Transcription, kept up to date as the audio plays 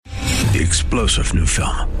The explosive new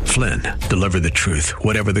film, Flynn, deliver the truth,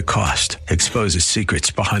 whatever the cost. Exposes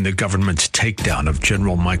secrets behind the government's takedown of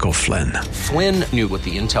General Michael Flynn. Flynn knew what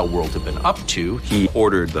the intel world had been up to. He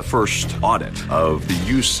ordered the first audit of the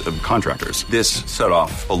use of contractors. This set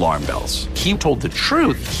off alarm bells. He told the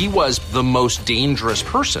truth. He was the most dangerous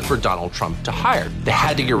person for Donald Trump to hire. They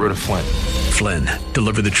had to get rid of Flynn. Flynn,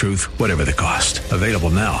 deliver the truth, whatever the cost. Available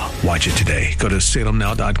now. Watch it today. Go to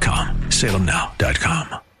salemnow.com.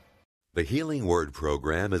 salemnow.com. The Healing Word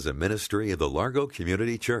program is a ministry of the Largo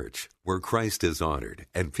Community Church, where Christ is honored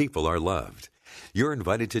and people are loved. You're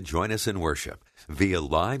invited to join us in worship via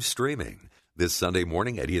live streaming this Sunday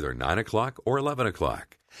morning at either 9 o'clock or 11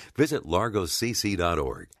 o'clock. Visit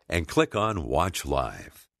largocc.org and click on Watch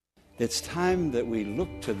Live. It's time that we look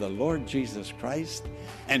to the Lord Jesus Christ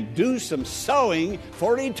and do some sowing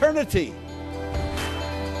for eternity.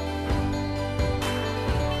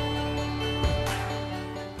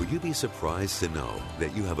 Would you be surprised to know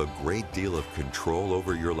that you have a great deal of control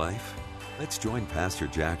over your life? Let's join Pastor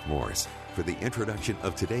Jack Morris for the introduction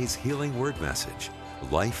of today's Healing Word message,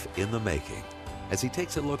 Life in the Making, as he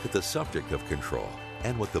takes a look at the subject of control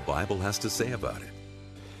and what the Bible has to say about it.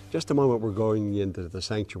 Just a moment, we're going into the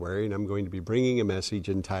sanctuary, and I'm going to be bringing a message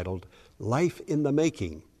entitled, Life in the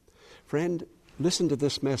Making. Friend, listen to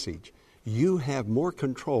this message. You have more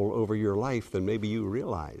control over your life than maybe you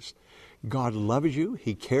realize. God loves you.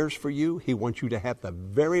 He cares for you. He wants you to have the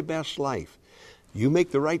very best life. You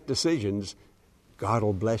make the right decisions, God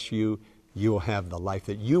will bless you. You'll have the life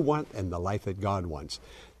that you want and the life that God wants.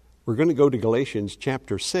 We're going to go to Galatians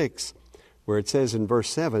chapter 6, where it says in verse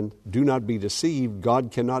 7, do not be deceived.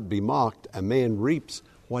 God cannot be mocked. A man reaps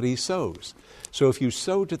what he sows. So if you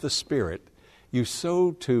sow to the Spirit, you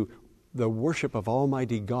sow to the worship of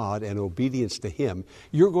Almighty God and obedience to Him,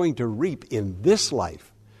 you're going to reap in this life.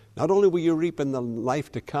 Not only will you reap in the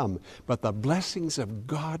life to come, but the blessings of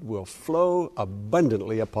God will flow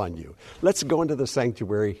abundantly upon you. Let's go into the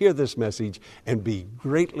sanctuary, hear this message, and be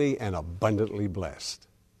greatly and abundantly blessed.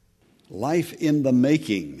 Life in the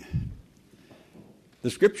making. The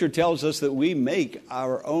Scripture tells us that we make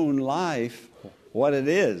our own life what it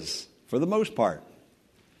is, for the most part.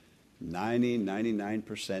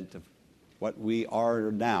 99% of what we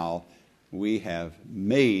are now, we have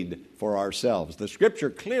made for ourselves. The Scripture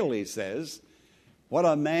clearly says, what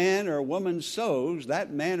a man or woman sows,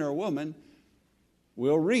 that man or woman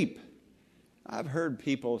will reap. I've heard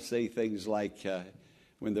people say things like,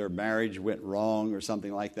 when their marriage went wrong or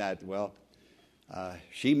something like that, well,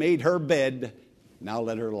 she made her bed, now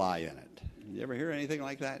let her lie in it. You ever hear anything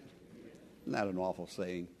like that? Isn't that an awful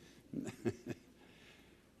saying?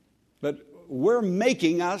 But we're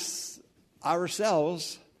making us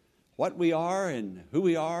ourselves what we are and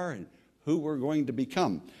who we're going to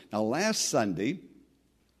become. Now, last Sunday,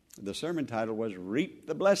 the sermon title was Reap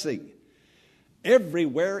the Blessing.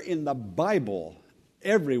 Everywhere in the Bible,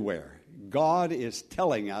 everywhere, God is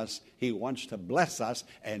telling us He wants to bless us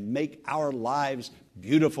and make our lives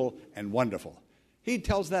beautiful and wonderful. He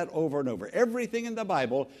tells that over and over. Everything in the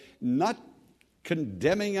Bible, not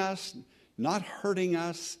condemning us, not hurting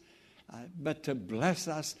us, but to bless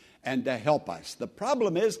us and to help us. The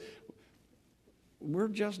problem is, we're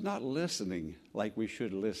just not listening like we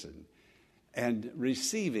should listen, and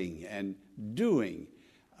receiving and doing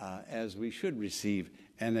as we should receive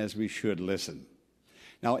and as we should listen.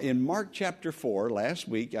 Now, in Mark chapter 4, last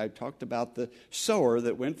week, I talked about the sower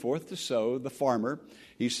that went forth to sow, the farmer.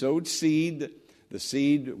 He sowed seed. The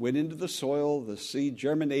seed went into the soil. The seed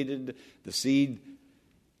germinated. The seed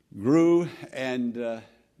grew, and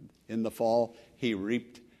in the fall, he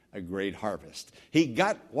reaped a great harvest. He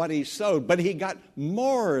got what he sowed, but he got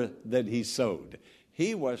more than he sowed.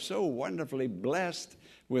 He was so wonderfully blessed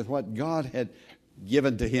with what God had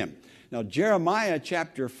given to him. Now, Jeremiah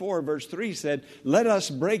chapter 4, verse 3 said, let us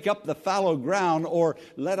break up the fallow ground, or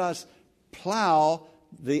let us plow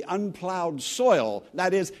the unplowed soil.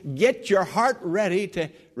 That is, get your heart ready to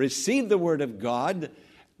receive the Word of God.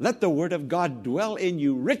 Let the Word of God dwell in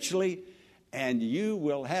you richly, and you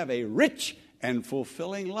will have a rich and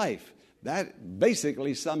fulfilling life. That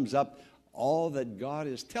basically sums up all that God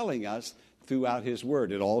is telling us throughout His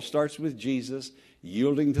Word. It all starts with Jesus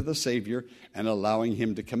yielding to the Savior and allowing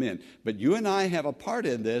Him to come in. But you and I have a part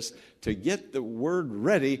in this to get the Word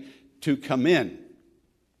ready to come in.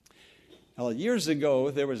 Now, years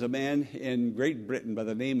ago, there was a man in Great Britain by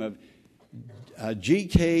the name of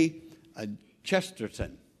G.K.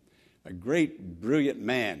 Chesterton, a great, brilliant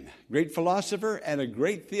man, great philosopher, and a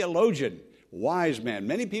great theologian. Wise man.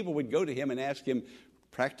 Many people would go to him and ask him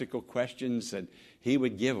practical questions, and he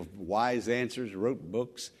would give wise answers, wrote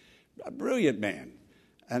books. A brilliant man.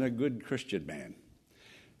 and a good Christian man.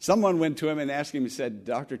 Someone went to him and asked him, he said,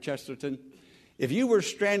 Dr. Chesterton, if you were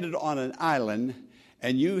stranded on an island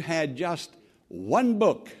and you had just one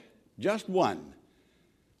book, just one,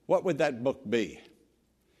 what would that book be?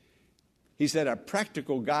 He said, a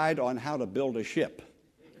practical guide on how to build a ship.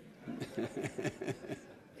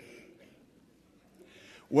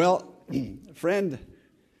 Well, friend,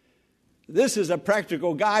 this is a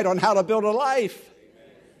practical guide on how to build a life.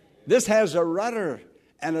 This has a rudder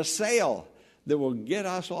and a sail that will get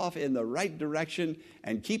us off in the right direction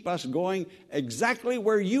and keep us going exactly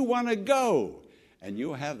where you want to go. And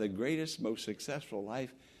you'll have the greatest, most successful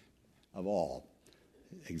life of all.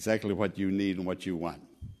 Exactly what you need and what you want.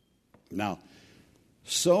 Now,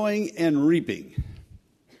 sowing and reaping.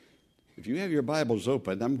 If you have your Bibles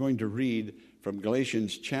open, I'm going to read from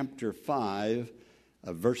Galatians chapter 5,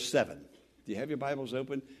 verse 7. Do you have your Bibles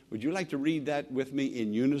open? Would you like to read that with me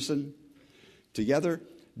in unison? Together.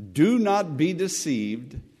 Do not be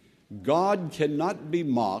deceived. God cannot be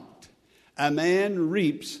mocked. A man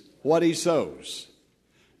reaps what he sows.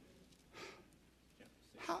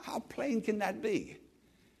 How plain can that be?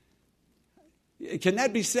 Can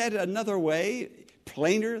that be said another way,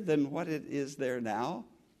 plainer than what it is there now?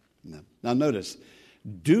 No. Now notice,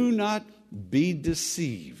 do not be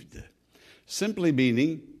deceived. Simply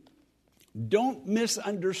meaning, don't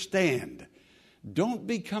misunderstand. Don't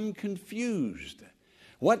become confused.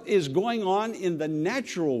 What is going on in the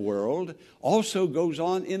natural world also goes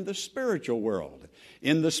on in the spiritual world.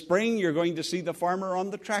 In the spring, you're going to see the farmer on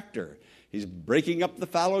the tractor. He's breaking up the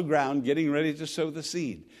fallow ground, getting ready to sow the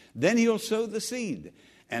seed. Then he'll sow the seed,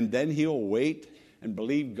 and then he'll wait and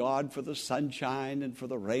believe God for the sunshine and for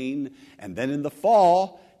the rain. And then in the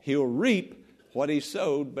fall, he'll reap what he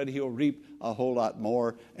sowed, but he'll reap a whole lot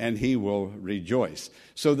more, and he will rejoice.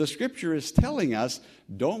 So the Scripture is telling us,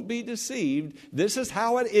 don't be deceived. This is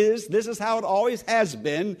how it is. This is how it always has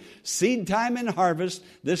been. Seed time and harvest,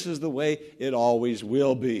 this is the way it always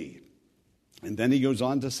will be. And then he goes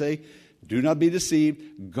on to say, do not be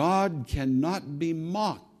deceived. God cannot be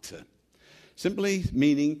mocked. Simply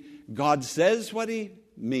meaning, God says what he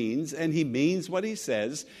means, and he means what he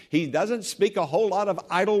says. He doesn't speak a whole lot of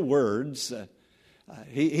idle words.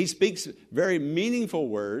 He speaks very meaningful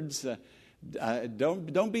words.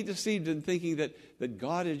 Don't be deceived in thinking that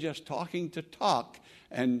God is just talking to talk,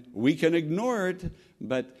 and we can ignore it,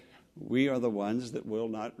 but we are the ones that will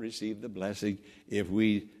not receive the blessing if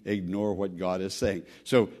we ignore what God is saying.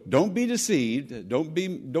 So don't be deceived.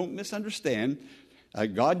 Don't misunderstand.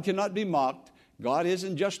 God cannot be mocked. God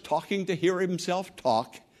isn't just talking to hear himself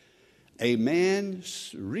talk. A man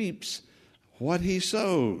reaps what he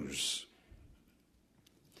sows.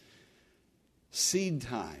 Seed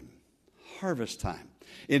time, harvest time.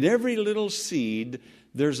 In every little seed,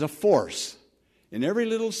 there's a force. In every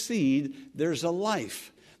little seed, there's a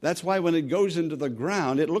life. That's why when it goes into the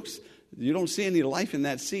ground, you don't see any life in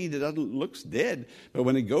that seed. It looks dead. But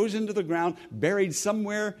when it goes into the ground, buried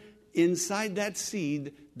somewhere inside that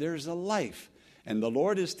seed, there's a life. And the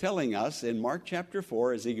Lord is telling us in Mark chapter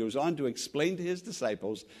 4, as he goes on to explain to his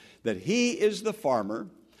disciples, that he is the farmer,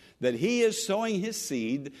 that he is sowing his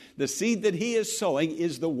seed. The seed that he is sowing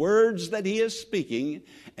is the words that he is speaking,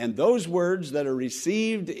 and those words that are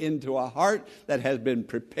received into a heart that has been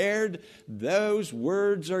prepared, those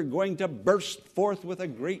words are going to burst forth with a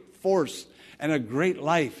great force and a great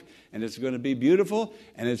life. And it's going to be beautiful,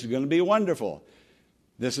 and it's going to be wonderful.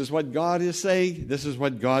 This is what God is saying. This is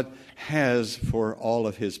what God has for all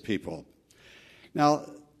of his people. Now,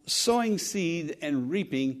 sowing seed and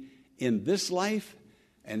reaping in this life,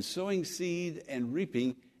 and sowing seed and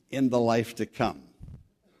reaping in the life to come.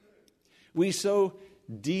 We sow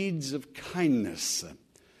deeds of kindness,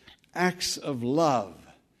 acts of love,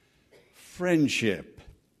 friendship.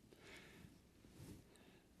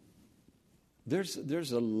 There's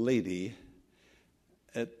a lady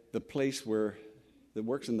at the place that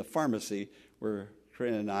works in the pharmacy where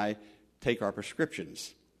Corinne and I take our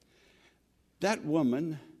prescriptions. That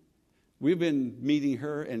woman, we've been meeting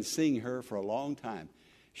her and seeing her for a long time.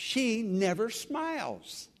 She never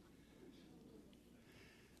smiles.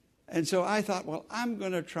 And so I thought, well, I'm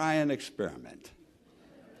going to try an experiment.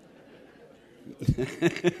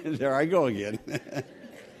 There I go again.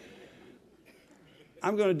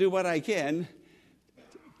 I'm going to do what I can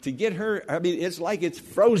to get her. I mean, it's like it's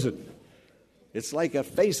frozen. It's like a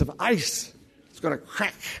face of ice. It's going to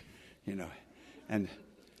crack, And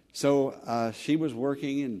so she was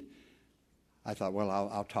working, and I thought, well,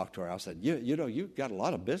 I'll talk to her. I said, you've got a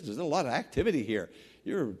lot of business, a lot of activity here.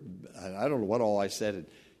 I don't know what all I said. And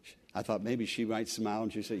I thought maybe she might smile,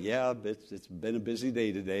 and she said, yeah, it's been a busy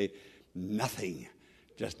day today. Nothing.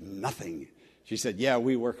 just nothing. She said, yeah,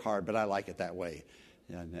 we work hard, but I like it that way.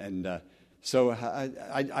 So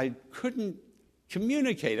I couldn't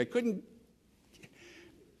communicate. I couldn't.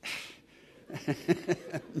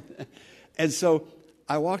 And so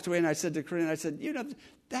I walked away and I said to Corinne, I said,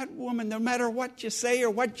 that woman, no matter what you say or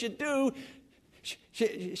what you do,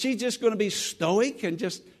 she's just going to be stoic and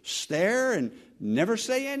just stare and never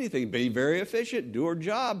say anything, be very efficient, do her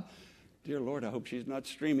job. Dear Lord, I hope she's not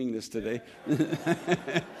streaming this today.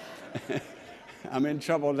 I'm in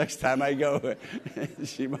trouble next time I go.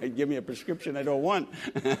 She might give me a prescription I don't want.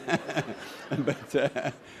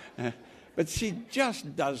 But she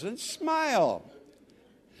just doesn't smile.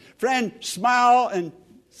 Friend, smile and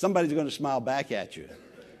somebody's going to smile back at you.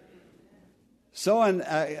 So an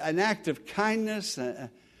act of kindness, an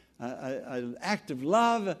act of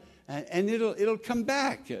love, and it'll come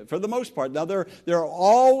back for the most part. Now, there are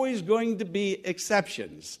always going to be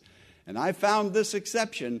exceptions. And I found this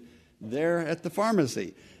exception there at the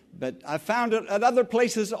pharmacy. But I found it at other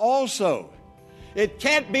places also. It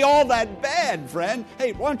can't be all that bad, friend.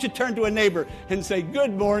 Hey, why don't you turn to a neighbor and say,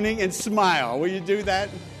 good morning, and smile. Will you do that?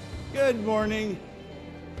 Good morning.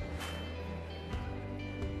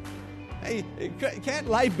 Hey, can't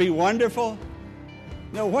life be wonderful?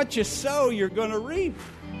 No, what you sow, you're going to reap.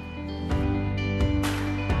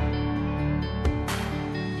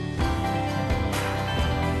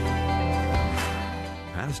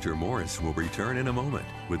 Pastor Morris will return in a moment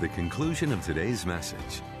with the conclusion of today's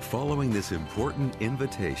message, following this important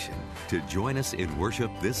invitation to join us in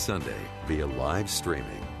worship this Sunday via live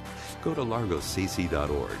streaming. Go to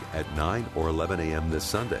largocc.org at 9 or 11 a.m. this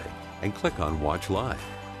Sunday and click on Watch Live.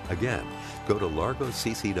 Again, go to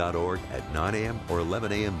largocc.org at 9 a.m. or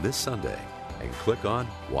 11 a.m. this Sunday and click on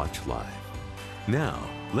Watch Live. Now,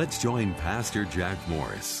 let's join Pastor Jack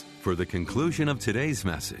Morris for the conclusion of today's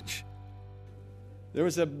message. There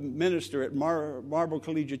was a minister at Marble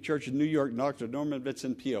Collegiate Church in New York, Dr. Norman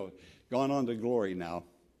Vincent Peale, gone on to glory now.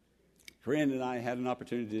 Corinne and I had an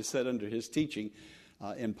opportunity to sit under his teaching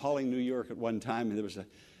in Pawling, New York at one time. And there was a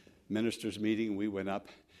minister's meeting, and we went up.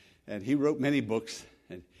 And he wrote many books.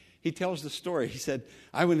 And he tells the story. He said,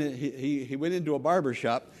 he went into a barber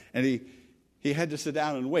shop, and he had to sit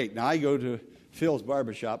down and wait. Now, I go to Phil's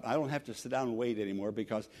barber shop. I don't have to sit down and wait anymore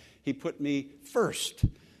because he put me first.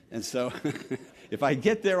 And so if I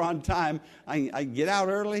get there on time, I get out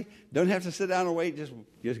early, don't have to sit down and wait,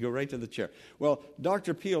 just go right to the chair. Well,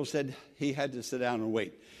 Dr. Peale said he had to sit down and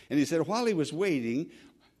wait. And he said while he was waiting,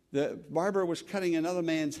 the barber was cutting another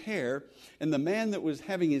man's hair, and the man that was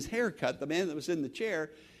having his hair cut, the man that was in the chair,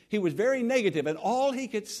 he was very negative, and all he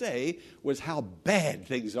could say was how bad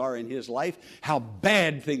things are in his life, how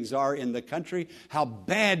bad things are in the country, how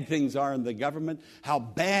bad things are in the government, how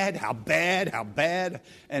bad.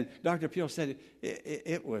 And Dr. Peale said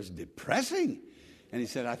it was depressing. And he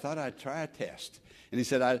said, I thought I'd try a test. And he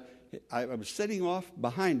said, I was sitting off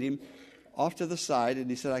behind him, off to the side, and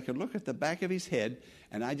he said I could look at the back of his head,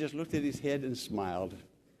 and I just looked at his head and smiled.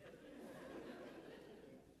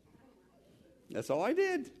 That's all I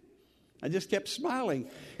did. I just kept smiling.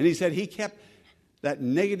 And he said he kept that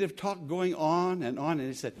negative talk going on. And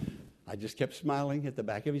he said, I just kept smiling at the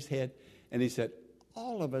back of his head. And he said,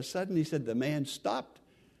 all of a sudden, he said, the man stopped,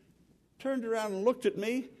 turned around and looked at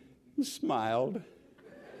me and smiled.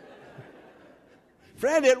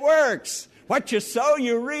 Friend, it works. What you sow,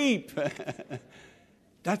 you reap.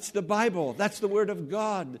 That's the Bible. That's the Word of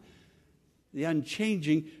God. The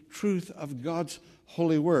unchanging truth of God's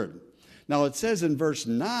holy Word. Now, it says in verse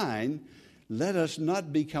 9, let us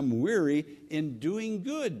not become weary in doing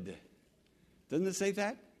good. Doesn't it say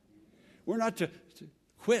that? We're not to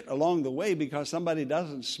quit along the way because somebody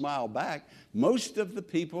doesn't smile back. Most of the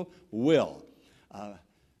people will.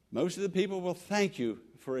 Most of the people will thank you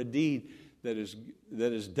for a deed that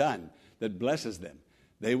is done, that blesses them.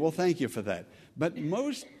 They will thank you for that.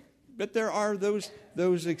 But there are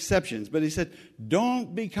those exceptions. But he said,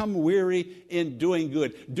 don't become weary in doing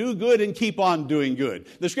good. Do good and keep on doing good.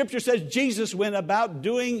 The scripture says Jesus went about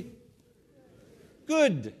doing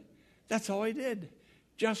good. That's all he did.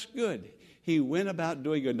 Just good. He went about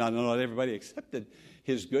doing good. Now, not everybody accepted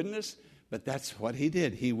his goodness, but that's what he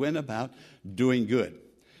did. He went about doing good.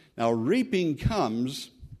 Now, reaping comes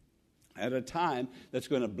at a time that's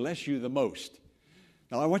going to bless you the most.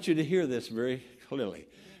 Now, I want you to hear this very clearly.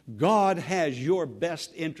 God has your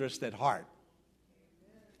best interest at heart.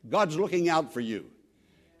 God's looking out for you.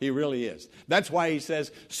 He really is. That's why he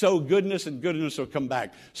says, sow goodness and goodness will come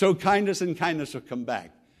back. Sow kindness and kindness will come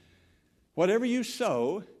back. Whatever you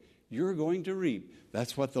sow, you're going to reap.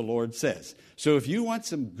 That's what the Lord says. So if you want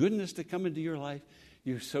some goodness to come into your life,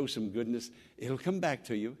 You sow some goodness, it'll come back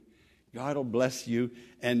to you. God will bless you,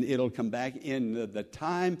 and it'll come back in the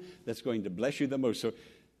time that's going to bless you the most. So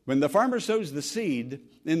when the farmer sows the seed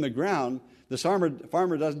in the ground, the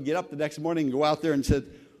farmer doesn't get up the next morning and go out there and say,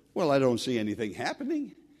 well, I don't see anything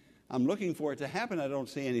happening. I'm looking for it to happen. I don't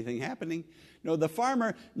see anything happening. No, the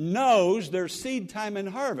farmer knows there's seed time and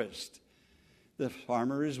harvest. The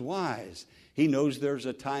farmer is wise. He knows there's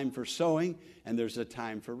a time for sowing and there's a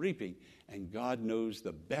time for reaping. And God knows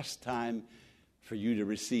the best time for you to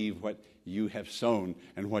receive what you have sown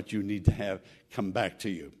and what you need to have come back to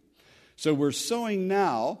you. So we're sowing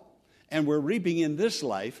now and we're reaping in this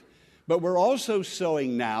life, but we're also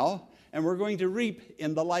sowing now and we're going to reap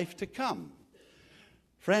in the life to come.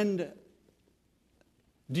 Friend,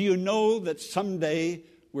 do you know that someday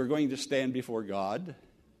we're going to stand before God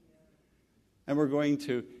and we're going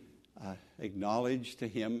to acknowledge to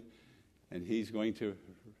Him, and He's going to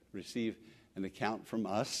receive an account from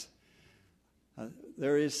us?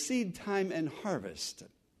 There is seed time and harvest.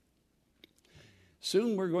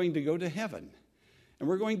 Soon we're going to go to heaven, and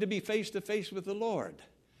we're going to be face to face with the Lord.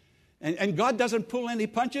 And God doesn't pull any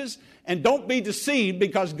punches, and don't be deceived,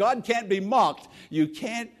 because God can't be mocked. You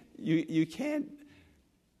can't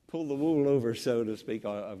pull the wool over, so to speak,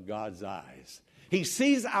 of God's eyes. He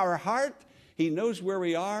sees our heart. He knows where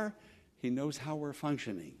we are. He knows how we're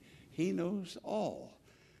functioning. He knows all.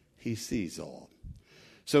 He sees all.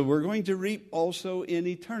 So we're going to reap also in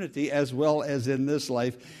eternity as well as in this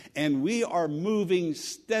life. And we are moving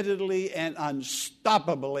steadily and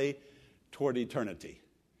unstoppably toward eternity.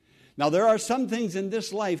 Now, there are some things in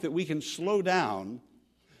this life that we can slow down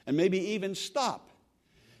and maybe even stop,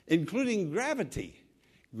 including gravity.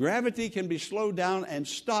 Gravity can be slowed down and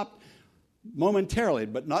stopped momentarily,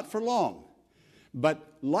 but not for long.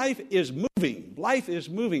 But life is moving. Life is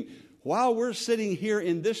moving. While we're sitting here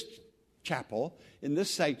in this chapel, in this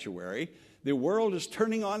sanctuary, the world is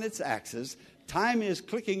turning on its axis. Time is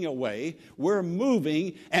clicking away. We're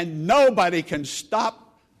moving, and nobody can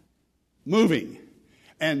stop moving.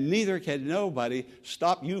 And neither can nobody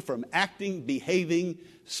stop you from acting, behaving,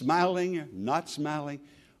 smiling, not smiling.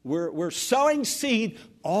 We're sowing seed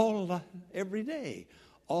every day,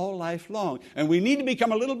 all life long. And we need to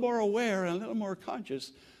become a little more aware and a little more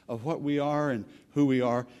conscious of what we are and who we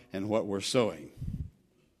are and what we're sowing.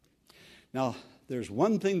 Now, there's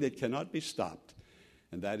one thing that cannot be stopped,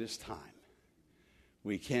 and that is time.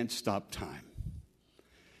 We can't stop time.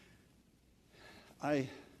 I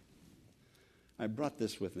brought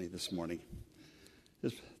this with me this morning.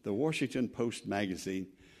 The Washington Post magazine,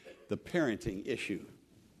 the parenting issue.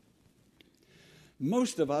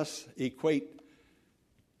 Most of us equate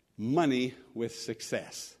money with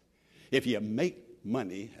success. If you make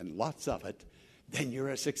money, and lots of it, then you're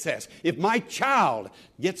a success. If my child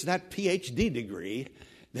gets that PhD degree,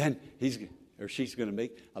 then he's or she's going to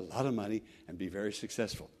make a lot of money and be very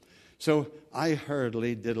successful. So I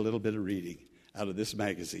hurriedly did a little bit of reading out of this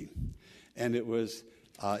magazine. And it was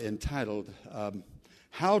entitled,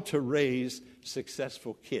 How to Raise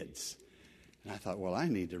Successful Kids. And I thought, well, I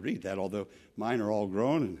need to read that, although mine are all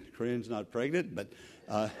grown and Corinne's not pregnant. But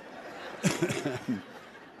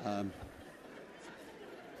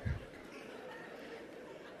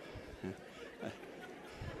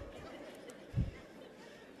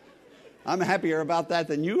I'm happier about that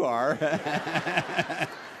than you are.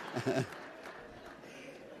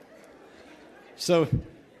 So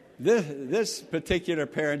this particular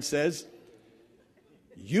parent says,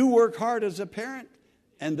 you work hard as a parent,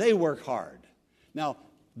 and they work hard. Now,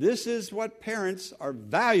 this is what parents are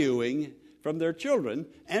valuing from their children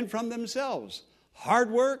and from themselves.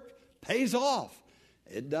 Hard work pays off.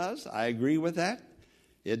 It does. I agree with that.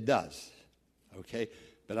 It does. Okay?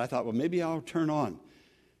 But I thought, well, maybe I'll turn on.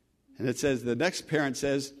 And it says, the next parent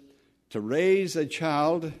says, to raise a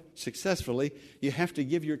child successfully, you have to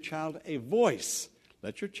give your child a voice.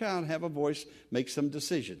 Let your child have a voice, make some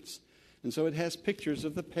decisions. And so it has pictures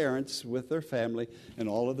of the parents with their family and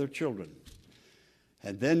all of their children.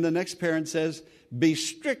 And then the next parent says, be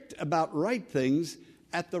strict about right things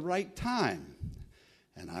at the right time.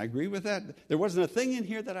 And I agree with that. There wasn't a thing in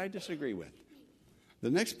here that I disagree with. The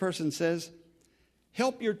next person says,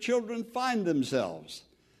 help your children find themselves.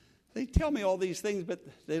 They tell me all these things, but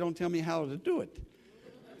they don't tell me how to do it.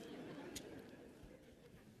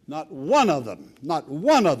 Not one of them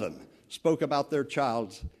spoke about their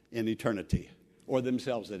child in eternity or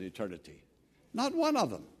themselves in eternity. Not one of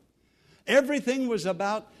them. Everything was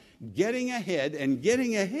about getting ahead, and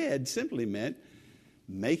getting ahead simply meant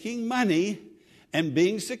making money and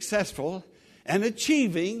being successful and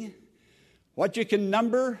achieving what you can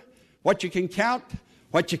number, what you can count,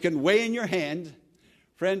 what you can weigh in your hand,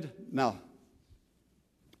 Friend, now,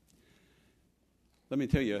 let me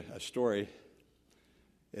tell you a story.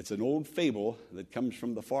 It's an old fable that comes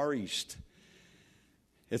from the Far East.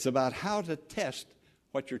 It's about how to test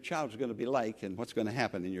what your child's going to be like and what's going to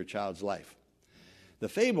happen in your child's life. The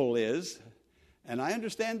fable is, and I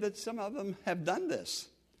understand that some of them have done this,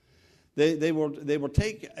 they will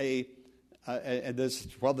take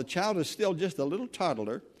while the child is still just a little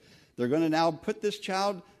toddler, they're going to now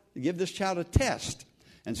give this child a test.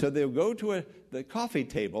 And so they'll go to the coffee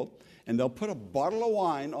table, and they'll put a bottle of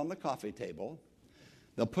wine on the coffee table.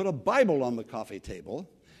 They'll put a Bible on the coffee table,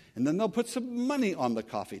 and then they'll put some money on the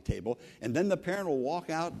coffee table, and then the parent will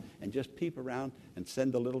walk out and just peep around and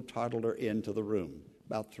send the little toddler into the room,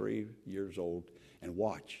 about 3 years old, and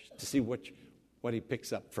watch to see what he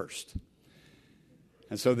picks up first.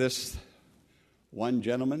 And so this one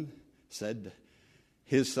gentleman said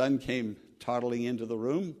his son came toddling into the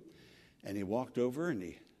room, and he walked over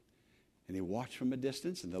and he watched from a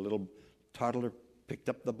distance, and the little toddler picked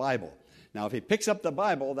up the Bible. Now, if he picks up the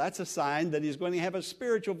Bible, that's a sign that he's going to have a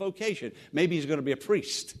spiritual vocation. Maybe he's going to be a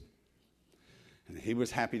priest. And he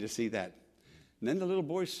was happy to see that. And then the little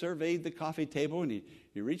boy surveyed the coffee table, and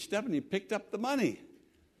he reached up and he picked up the money.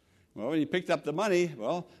 Well, when he picked up the money,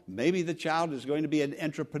 maybe the child is going to be an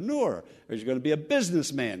entrepreneur, or he's going to be a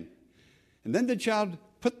businessman. And then the child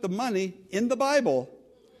put the money in the Bible.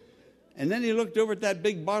 And then he looked over at that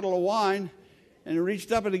big bottle of wine, and he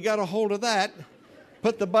reached up and he got a hold of that,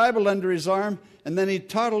 put the Bible under his arm, and then he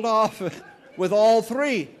toddled off with all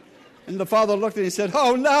three. And the father looked and he said,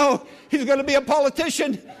 "Oh no, he's going to be a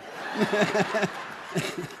politician."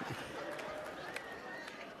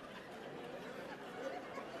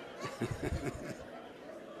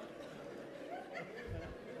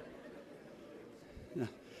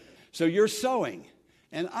 So you're sowing,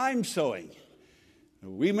 and I'm sowing.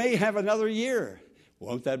 We may have another year.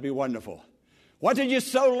 Won't that be wonderful? What did you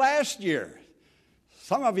sow last year?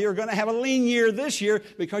 Some of you are going to have a lean year this year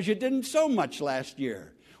because you didn't sow much last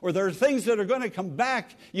year. Or there are things that are going to come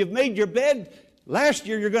back. You've made your bed last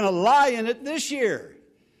year. You're going to lie in it this year.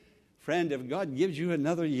 Friend, if God gives you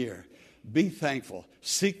another year, be thankful.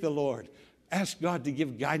 Seek the Lord. Ask God to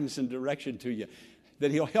give guidance and direction to you, that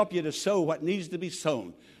He'll help you to sow what needs to be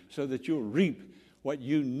sown so that you'll reap what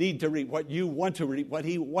you need to reap, what you want to reap, what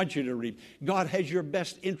He wants you to reap. God has your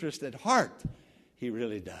best interest at heart. He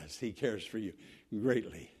really does. He cares for you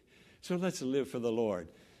greatly. So let's live for the Lord.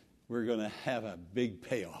 We're going to have a big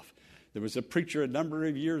payoff. There was a preacher a number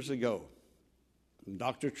of years ago,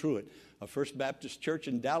 Dr. Truett, of First Baptist Church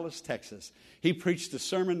in Dallas, Texas. He preached a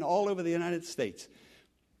sermon all over the United States.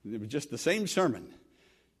 It was just the same sermon.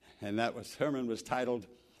 And sermon was titled,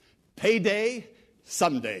 "Payday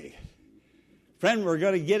Someday." Friend, we're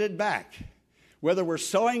going to get it back. Whether we're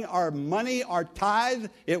sowing our money, our tithe,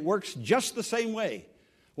 it works just the same way.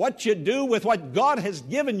 What you do with what God has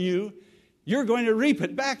given you, you're going to reap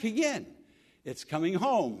it back again. It's coming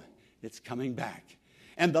home. It's coming back.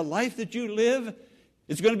 And the life that you live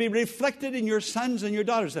is going to be reflected in your sons and your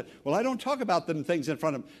daughters. Well, I don't talk about them things in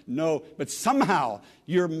front of them. No, but somehow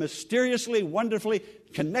you're mysteriously, wonderfully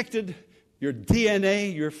connected. Your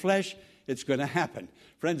DNA, your flesh, it's going to happen.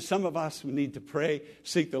 Friends, some of us need to pray,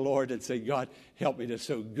 seek the Lord, and say, "God, help me to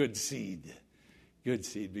sow good seed. Good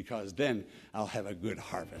seed, because then I'll have a good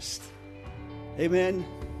harvest." Amen?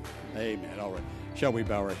 Amen. All right. Shall we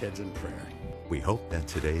bow our heads in prayer? We hope that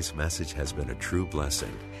today's message has been a true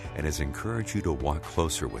blessing and has encouraged you to walk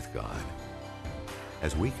closer with God.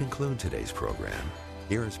 As we conclude today's program,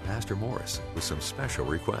 here is Pastor Morris with some special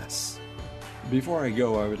requests. Before I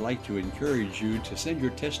go, I would like to encourage you to send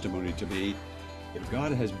your testimony to me. If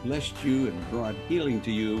God has blessed you and brought healing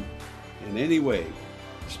to you in any way,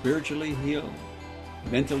 spiritually healed,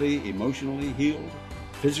 mentally, emotionally healed,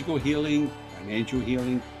 physical healing, financial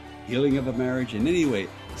healing, healing of a marriage, in any way,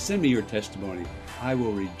 send me your testimony. I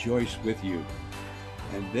will rejoice with you.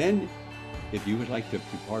 And then, if you would like to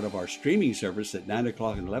be part of our streaming service at 9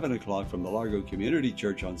 o'clock and 11 o'clock from the Largo Community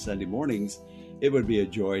Church on Sunday mornings, it would be a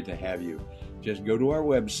joy to have you. Just go to our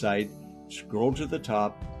website, scroll to the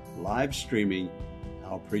top, live streaming.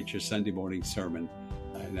 I'll preach a Sunday morning sermon,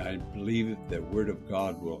 and I believe the Word of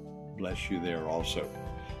God will bless you there also.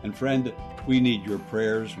 And friend, we need your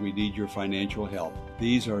prayers. We need your financial help.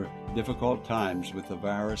 These are difficult times with the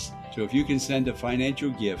virus. So if you can send a financial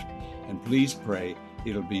gift, and please pray,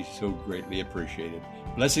 it'll be so greatly appreciated.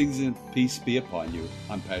 Blessings and peace be upon you.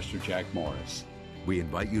 I'm Pastor Jack Morris. We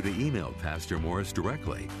invite you to email Pastor Morris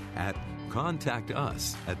directly at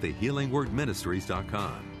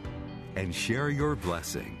contactus@thehealingwordministries.com and share your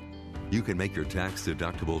blessing. You can make your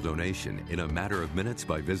tax-deductible donation in a matter of minutes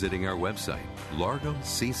by visiting our website,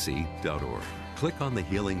 largocc.org. Click on the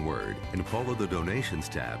Healing Word and follow the Donations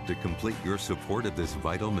tab to complete your support of this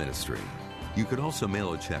vital ministry. You can also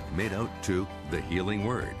mail a check made out to The Healing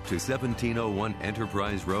Word to 1701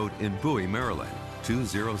 Enterprise Road in Bowie, Maryland,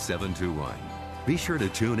 20721. Be sure to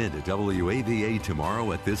tune in to WAVA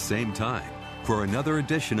tomorrow at this same time for another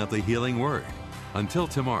edition of The Healing Word. Until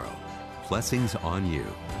tomorrow, blessings on you.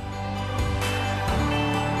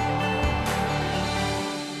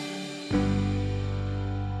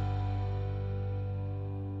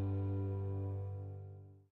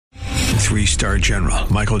 Three-star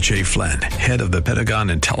General Michael J. Flynn, head of the Pentagon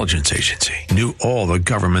Intelligence Agency, knew all the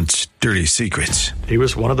government's dirty secrets. He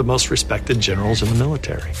was one of the most respected generals in the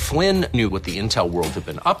military. Flynn knew what the intel world had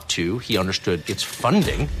been up to. He understood its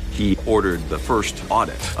funding. He ordered the first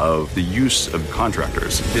audit of the use of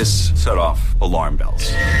contractors. This set off alarm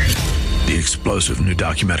bells. The explosive new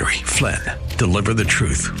documentary, Flynn, Deliver the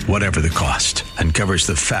Truth, Whatever the Cost, uncovers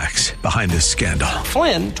the facts behind this scandal.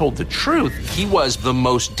 Flynn told the truth. He was the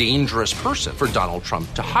most dangerous person for Donald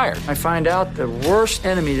Trump to hire. I find out the worst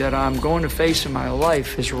enemy that I'm going to face in my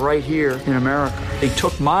life is right here in America. They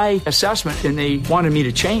took my assessment and they wanted me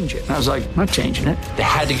to change it. And I was like, I'm not changing it. They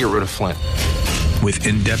had to get rid of Flynn. With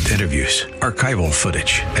in-depth interviews, archival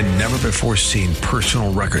footage, and never-before-seen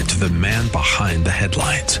personal records of the man behind the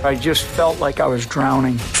headlines. I just felt like I was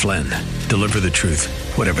drowning. Flynn, Deliver the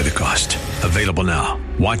Truth, Whatever the Cost. Available now.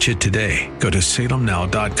 Watch it today. Go to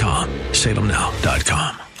salemnow.com.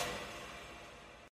 salemnow.com.